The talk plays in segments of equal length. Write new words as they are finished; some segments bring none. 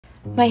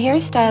My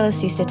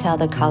hairstylist used to tell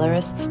the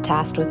colorists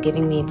tasked with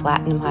giving me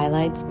platinum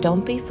highlights,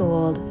 "Don't be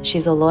fooled.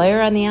 She's a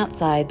lawyer on the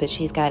outside, but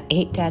she's got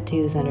 8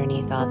 tattoos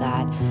underneath all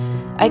that."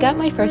 I got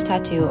my first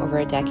tattoo over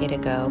a decade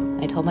ago.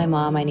 I told my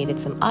mom I needed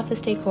some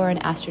office decor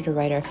and asked her to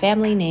write our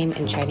family name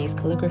in Chinese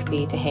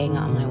calligraphy to hang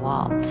on my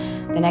wall.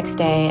 The next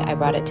day, I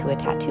brought it to a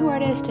tattoo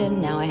artist,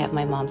 and now I have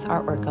my mom's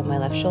artwork on my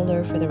left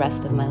shoulder for the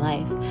rest of my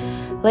life.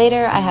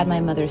 Later, I had my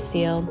mother's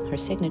seal, her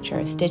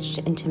signature, stitched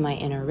into my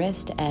inner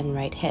wrist and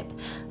right hip,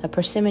 a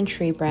persimmon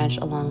tree branch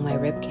along my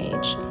rib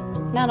cage.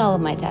 Not all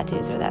of my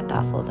tattoos are that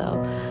thoughtful,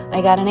 though.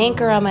 I got an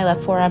anchor on my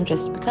left forearm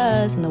just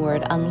because, and the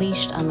word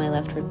unleashed on my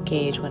left rib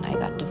cage when I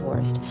got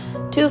divorced.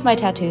 2 of my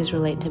tattoos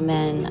relate to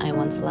men I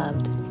once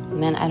loved.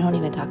 Men I don't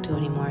even talk to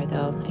anymore,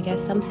 though. I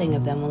guess something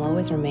of them will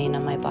always remain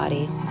on my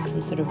body, like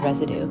some sort of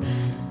residue.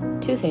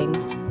 2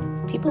 things.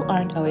 People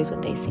aren't always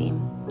what they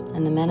seem.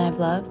 And the men I've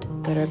loved,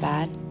 good or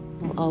bad,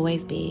 will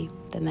always be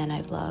the men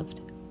I've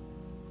loved.